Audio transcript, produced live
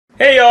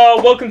Hey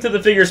y'all, welcome to the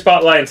Figure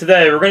Spotlight, and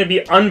today we're going to be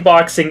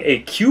unboxing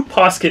a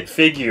Qposket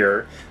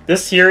figure.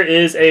 This here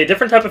is a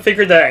different type of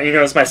figure that,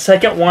 is my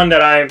second one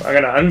that I'm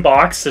going to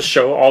unbox to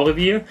show all of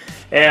you.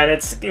 And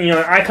it's,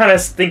 I kind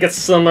of think it's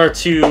similar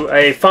to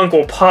a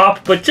Funko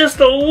Pop, but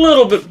just a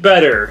little bit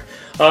better.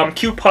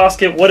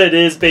 Qposket, what it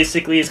is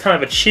basically is kind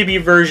of a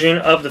chibi version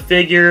of the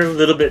figure, a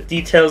little bit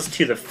details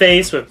to the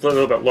face with a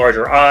little bit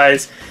larger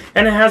eyes,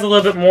 and it has a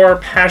little bit more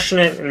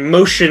passionate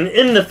motion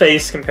in the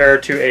face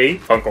compared to a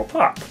Funko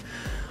Pop.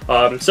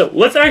 So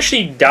let's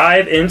actually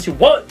dive into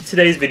what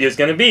today's video is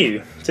going to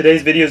be.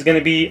 Today's video is going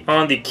to be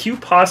on the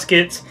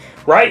Qposket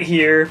right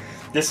here.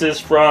 This is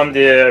from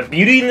the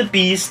Beauty and the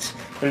Beast,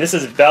 and this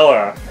is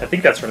Bella. I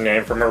think that's her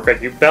name, from her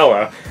correctly,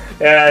 Bella.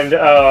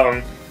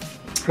 And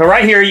but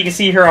right here, you can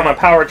see here on my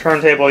power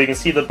turntable, you can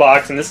see the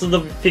box, and this is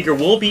the figure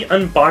we'll be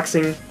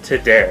unboxing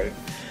today.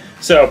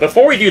 So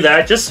before we do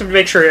that, just to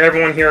make sure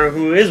everyone here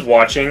who is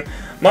watching,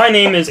 my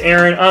name is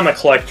Aaron. I'm a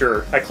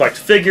collector. I collect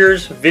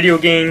figures, video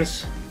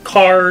games,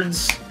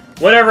 cards,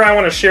 whatever I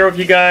want to share with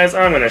you guys,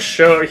 I'm going to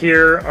show it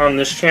here on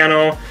this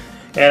channel,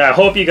 and I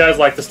hope you guys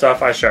like the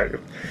stuff I show you.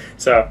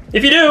 So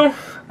if you do,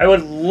 I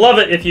would love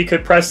it if you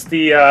could press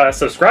the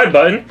subscribe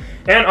button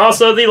and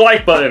also the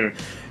like button.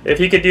 If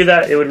you could do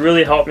that, it would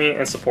really help me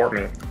and support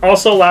me.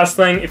 Also, last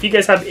thing, if you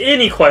guys have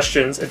any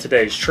questions in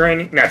today's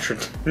training, not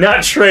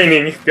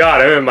training, God,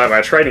 I'm in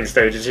my training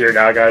stages here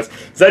now, guys,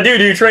 because I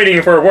do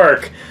training for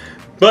work.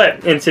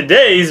 But in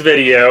today's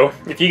video,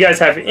 if you guys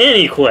have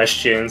any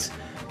questions,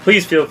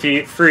 please feel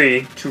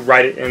free to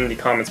write it in the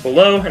comments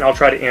below, and I'll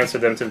try to answer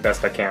them to the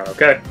best I can,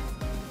 okay?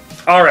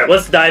 Alright,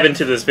 let's dive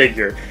into this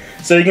figure.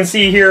 So you can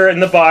see here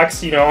in the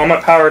box, on my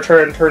power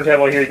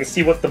turntable here, you can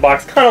see what the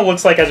box kind of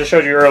looks like as I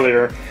showed you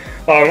earlier.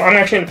 I'm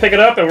actually going to pick it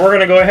up, and we're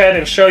going to go ahead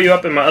and show you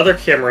up in my other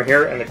camera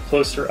here and a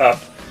closer up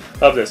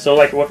of this. So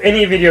like with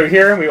any video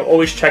here, we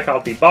always check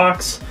out the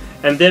box,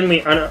 and then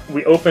we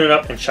open it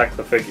up and check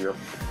the figure.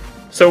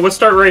 So let's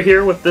start right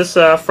here with this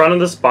front of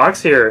this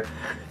box here.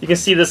 You can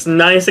see this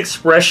nice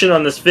expression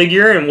on this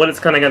figure and what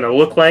it's kind of going to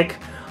look like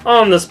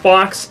on this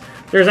box.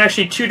 There's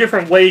actually two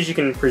different ways you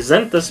can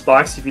present this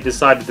box if you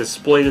decide to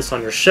display this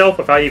on your shelf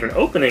without even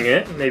opening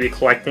it, maybe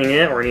collecting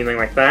it or anything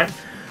like that.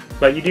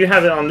 But you do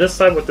have it on this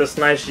side with this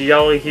nice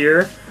yellow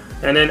here.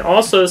 And then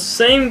also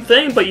same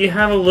thing, but you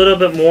have a little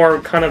bit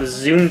more kind of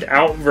zoomed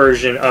out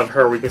version of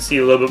her. We can see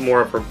a little bit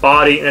more of her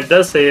body, and it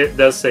does say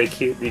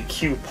the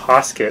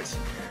Qposket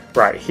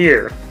right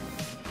here.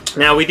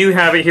 Now we do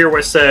have it here where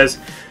it says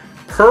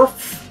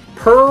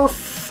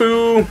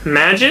Perfume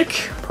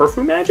Magic?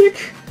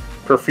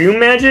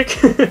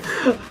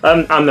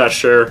 I'm not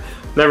sure.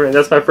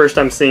 That's my first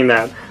time seeing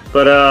that.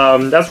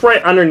 But that's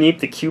right underneath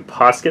the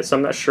Qposket, so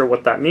I'm not sure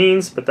what that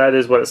means, but that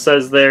is what it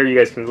says there. You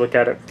guys can look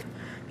at it.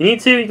 You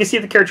need to. You can see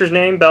the character's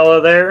name, Bella,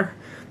 there.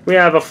 We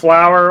have a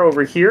flower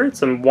over here.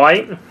 It's in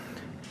white.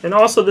 And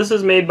also this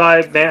is made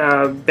by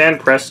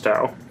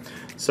Banpresto.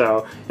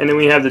 So, and then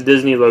we have the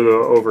Disney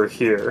logo over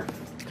here.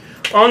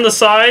 On the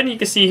side, you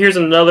can see here's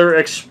another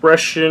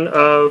expression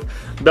of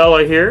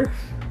Bella here.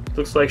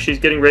 Looks like she's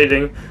getting ready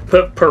to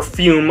put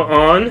perfume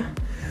on.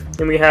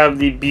 And we have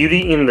the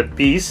Beauty and the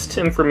Beast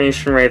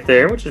information right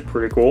there, which is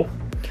pretty cool.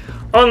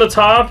 On the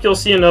top, you'll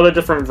see another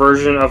different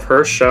version of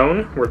her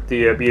shown with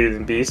the Beauty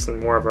and the Beast and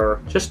more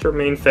of just her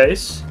main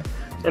face.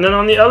 And then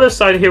on the other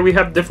side here, we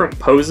have different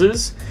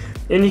poses.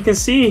 And you can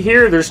see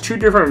here, there's two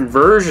different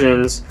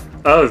versions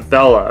of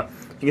Bella.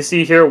 You can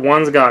see here,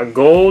 one's got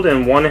gold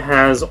and one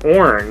has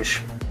orange.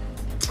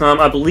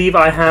 I believe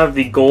I have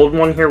the gold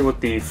one here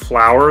with the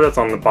flower that's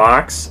on the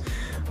box.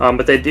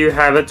 But they do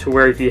have it to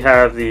where if you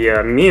have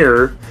the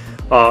mirror,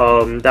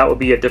 that would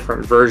be a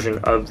different version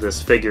of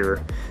this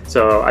figure.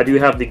 So I do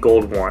have the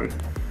gold one.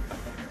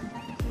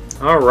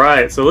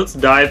 Alright, so let's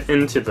dive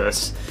into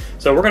this.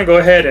 So we're going to go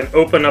ahead and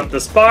open up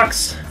this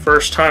box.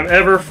 First time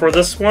ever for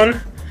this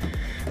one.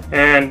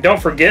 And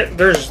don't forget,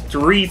 there's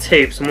 3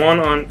 tapes,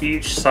 one on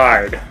each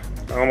side.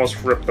 I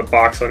almost ripped the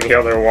box on the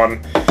other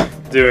one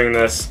doing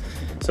this.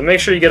 So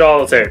make sure you get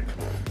all the tape.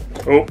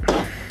 Oh,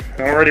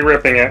 I'm already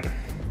ripping it.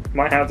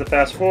 Might have to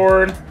fast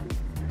forward.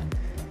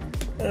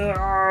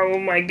 Oh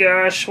my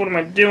gosh, what am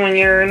I doing,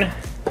 Aaron?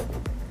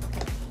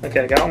 Okay,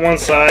 I got one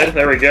side.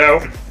 There we go.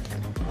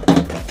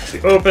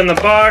 We open the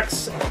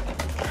box.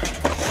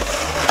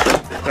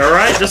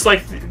 Alright, just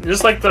like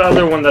the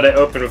other one that I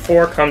opened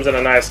before, comes in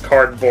a nice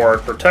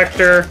cardboard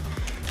protector.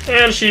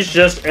 And she's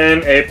just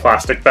in a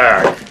plastic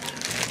bag.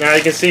 Now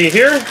you can see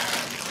here,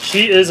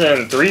 she is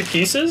in 3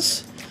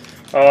 pieces.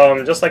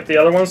 Just like the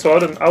other one, so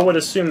I would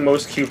assume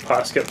most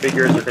Qposket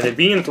figures are going to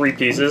be in 3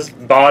 pieces: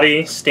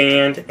 body,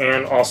 stand,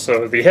 and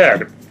also the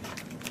head.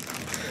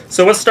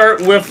 So let's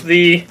start with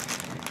the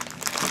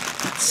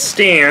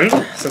stand,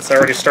 since I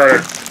already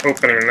started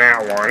opening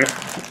that one.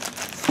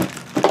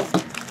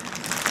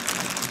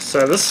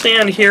 So this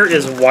stand here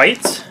is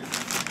white.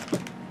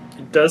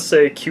 It does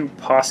say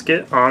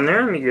Qposket on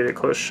there. Let me get a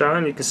close shot,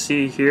 and you can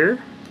see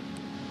here,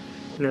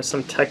 there's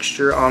some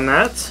texture on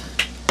that.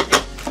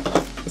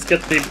 Let's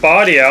get the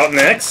body out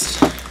next.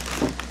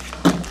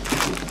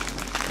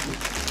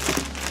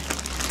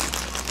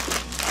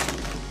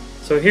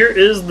 So here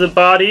is the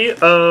body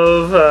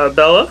of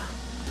Bella.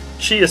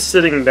 She is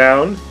sitting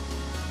down.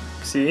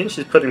 See,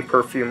 she's putting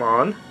perfume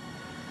on.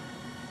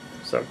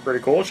 So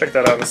pretty cool. Check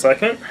that out in a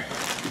second.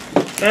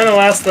 And the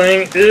last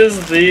thing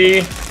is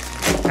the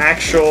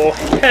actual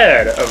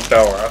head of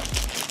Bella.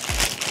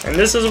 And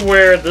this is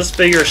where this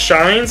figure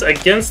shines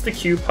against the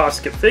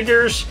Qposket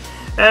figures,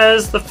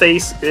 as the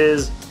face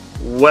is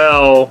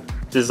well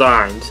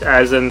designed.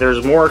 As in,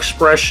 there's more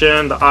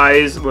expression. The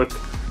eyes look,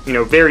 you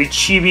know, very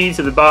chibi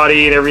to the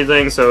body and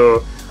everything. So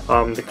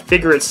the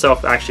figure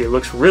itself actually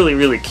looks really,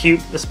 really cute,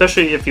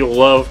 especially if you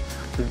love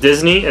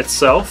Disney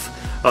itself.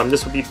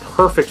 This would be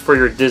perfect for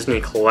your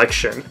Disney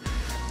collection.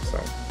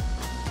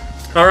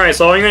 Alright,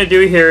 so all you're going to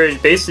do here is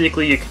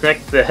basically you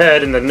connect the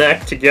head and the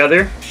neck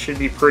together. Should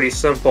be pretty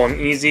simple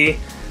and easy.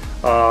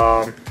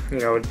 You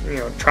know,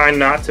 try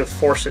not to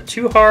force it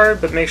too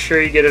hard, but make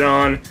sure you get it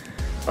on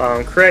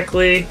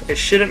correctly. It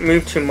shouldn't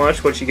move too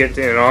much once you get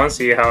it on.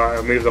 See how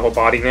I move the whole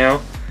body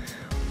now?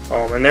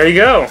 And there you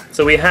go.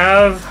 So we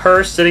have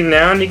her sitting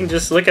down. You can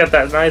just look at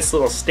that nice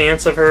little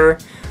stance of her.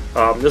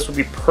 This would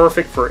be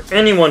perfect for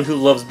anyone who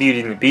loves Beauty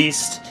and the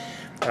Beast,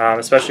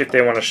 especially if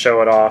they want to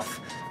show it off.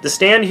 The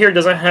stand here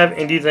doesn't have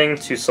anything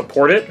to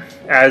support it,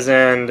 as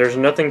in there's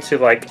nothing to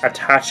like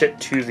attach it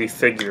to the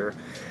figure.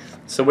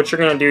 So what you're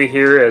going to do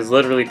here is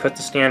literally put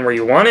the stand where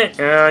you want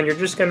it, and you're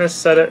just going to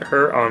set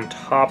her on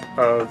top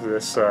of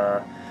this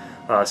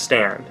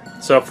stand.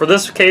 So for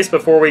this case,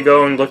 before we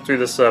go and look through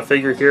this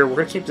figure here, we're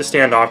going to keep the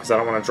stand off because I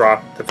don't want to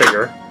drop the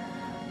figure.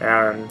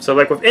 And so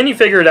like with any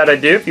figure that I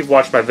do, if you've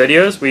watched my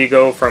videos, we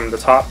go from the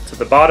top to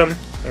the bottom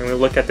and we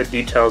look at the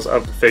details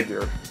of the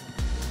figure.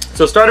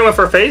 So starting with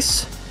her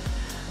face,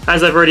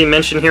 as I've already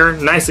mentioned here,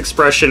 nice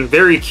expression,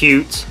 very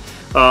cute.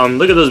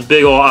 Look at those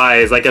big old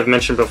eyes, like I've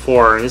mentioned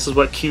before. And this is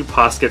what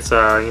Qposket's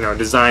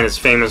design is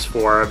famous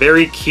for.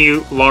 Very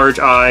cute, large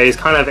eyes,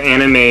 kind of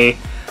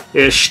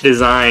anime-ish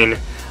design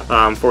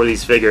for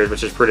these figures,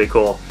 which is pretty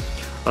cool.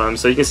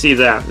 So you can see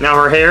that. Now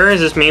her hair is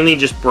just mainly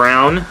just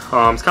brown.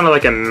 It's kind of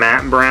like a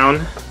matte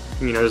brown.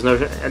 You know, there's no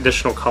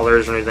additional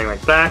colors or anything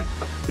like that.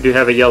 We do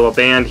have a yellow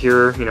band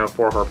here, you know,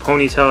 for her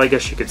ponytail, I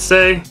guess you could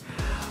say.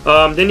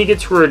 Then you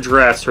get to her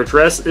dress. Her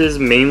dress is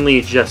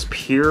mainly just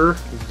pure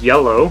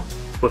yellow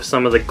with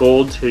some of the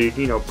gold to,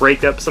 you know,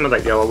 break up some of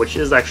that yellow, which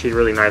is actually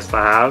really nice to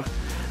have.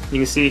 You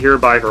can see here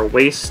by her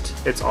waist,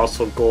 it's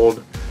also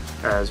gold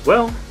as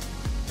well.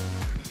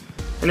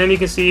 And then you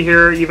can see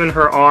here, even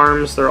her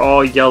arms, they're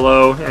all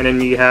yellow. And then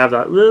you have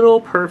that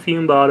little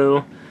perfume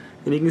bottle.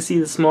 And you can see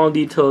the small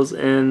details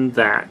in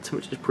that,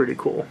 which is pretty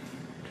cool.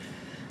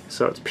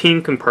 So it's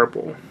pink and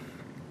purple.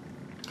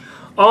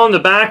 On the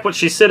back, what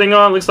she's sitting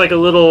on looks like a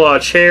little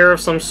chair of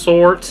some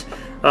sort,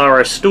 or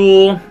a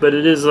stool, but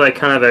it is like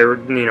kind of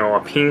a, you know,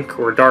 a pink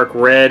or dark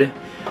red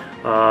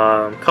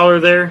color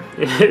there.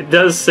 It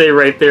does say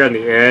right there on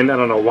the end, I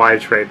don't know why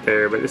it's right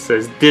there, but it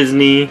says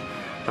Disney.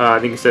 I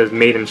think it says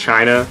Made in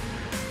China.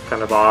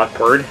 Kind of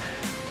awkward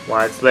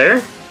why it's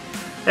there.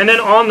 And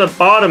then on the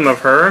bottom of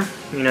her,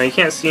 you know, you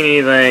can't see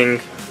anything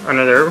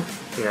under there,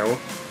 you know,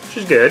 which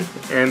is good.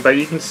 But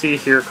you can see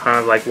here kind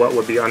of like what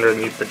would be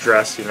underneath the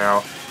dress, you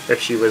know. If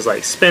she was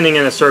like spinning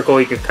in a circle,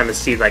 you can kind of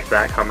see like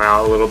that come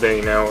out a little bit,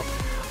 you know.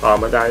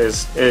 But that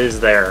is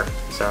there.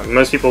 So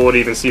most people would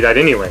even see that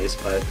anyways,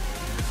 but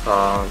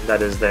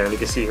that is there. And you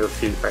can see her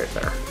feet right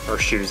there, or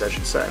shoes, I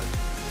should say.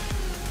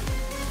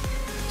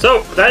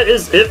 So that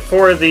is it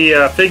for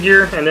the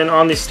figure. And then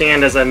on the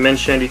stand, as I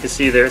mentioned, you can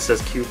see there it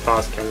says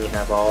Qposket, and you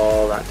have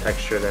all that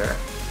texture there.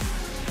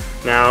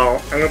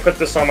 Now I'm gonna put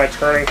this on my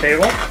turning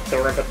table, so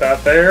we're gonna put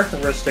that there. We're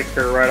gonna stick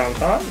her right on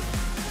top,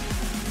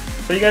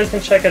 so you guys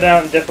can check it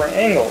out in different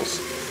angles.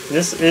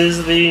 This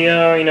is the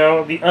you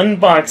know, the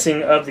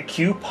unboxing of the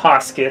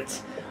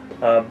Qposket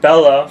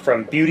Bella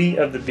from Beauty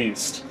of the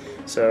Beast.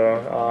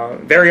 So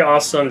very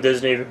awesome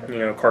Disney, you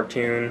know,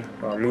 cartoon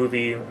or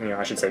movie. You know,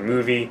 I should say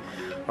movie.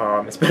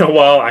 It's been a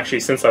while actually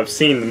since I've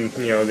seen,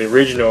 you know, the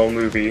original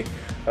movie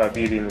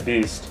Beauty and the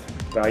Beast.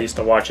 But I used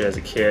to watch it as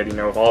a kid, you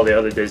know, with all the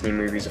other Disney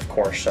movies, of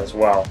course, as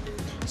well.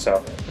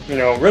 So, you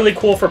know, really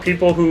cool for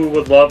people who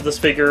would love this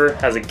figure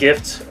as a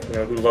gift, you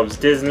know, who loves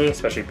Disney,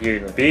 especially Beauty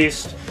and the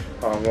Beast.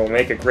 Will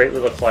make a great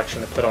little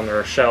collection to put on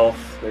their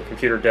shelf, their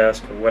computer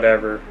desk, or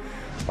whatever.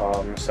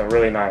 So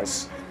really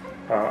nice.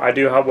 I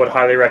would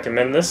highly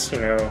recommend this, you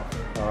know,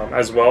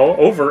 as well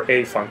over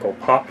a Funko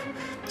Pop.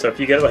 So if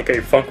you get like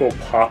a Funko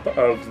Pop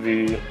of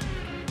the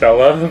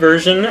Bella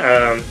version,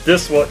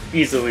 this will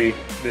easily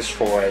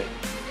destroy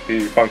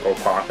the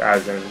Funko Pop,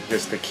 as in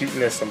just the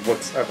cuteness and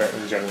looks of it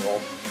in general.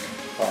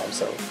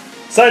 So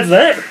besides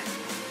that,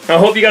 I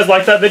hope you guys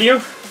liked that video.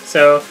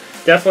 So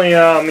definitely,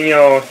 you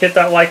know, hit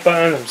that like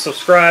button and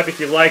subscribe if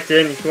you liked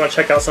it. And if you want to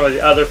check out some of the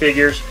other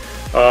figures,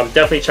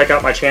 definitely check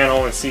out my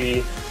channel and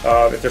see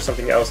if there's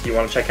something else you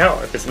want to check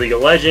out. If it's League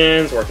of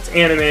Legends, or if it's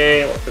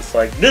anime, or if it's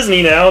like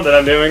Disney now that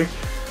I'm doing.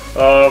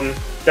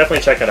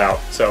 Definitely check it out.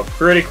 So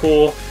pretty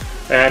cool.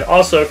 And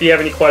also, if you have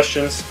any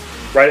questions,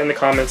 write in the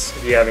comments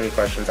if you have any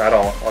questions at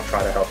all. I'll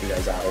try to help you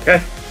guys out,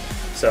 okay?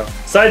 So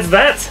besides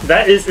that,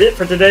 that is it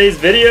for today's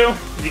video.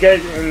 You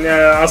guys, and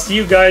I'll see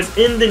you guys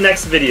in the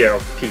next video.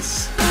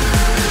 Peace.